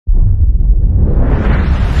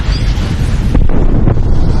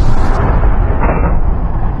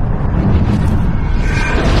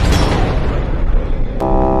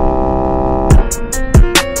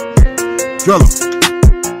Drill 'em.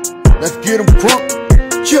 Let's get 'em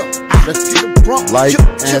crunk. Chip. Let's get 'em crunk. Like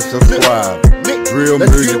and subscribe. Real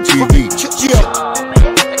Music TV.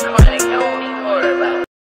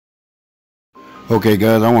 Okay,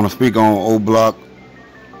 guys, I want to speak on Oblock.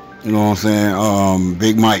 You know what I'm saying?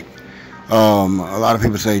 Big Mike. A lot of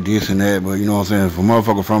people say this and that, but you know what I'm saying? If a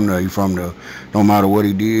motherfucker from there, he from there. No matter what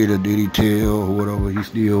he did or did he tell or whatever, he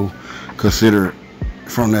still considered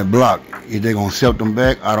from that block. If they gonna accept them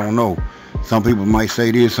back, I don't know. Some people might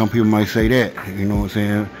say this, some people might say that. You know what I'm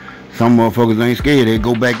saying? Some motherfuckers ain't scared. They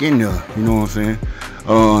go back in there. You know what I'm saying?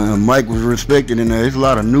 And Mike was respected in there. There's a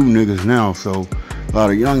lot of new niggas now, so a lot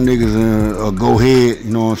of young niggas go ahead,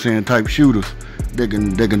 you know what I'm saying, type shooters. They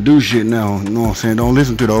can do shit now, you know what I'm saying? Don't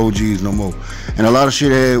listen to the OGs no more. And a lot of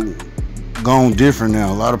shit had gone different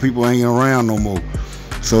now. A lot of people ain't around no more.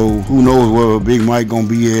 So who knows where Big Mike gonna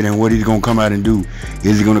be at and what he's gonna come out and do.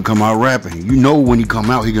 Is he gonna come out rapping? You know when he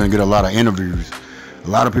come out, he's gonna get a lot of interviews. A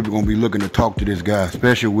lot of people gonna be looking to talk to this guy,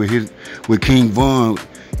 especially with King Von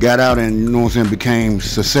got out and, you know what I'm saying, became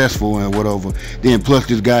successful and whatever. Then plus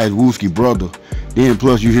this guy is Wooski brother. Then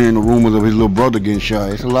plus you hearing the rumors of his little brother getting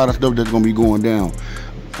shot. It's a lot of stuff that's gonna be going down.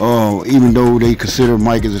 Even though they consider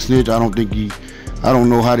Mike as a snitch, I don't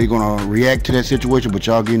know how they're gonna react to that situation, but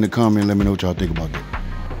y'all get in the comment and let me know what y'all think about that.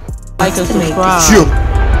 Like and subscribe. Chill.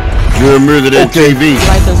 Real Music TV.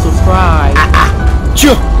 Like and subscribe.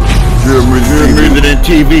 Chill. Real Music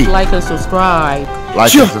TV. Like and subscribe.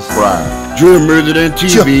 Like and subscribe. Real Music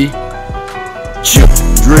TV. Chill.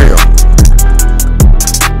 Drill.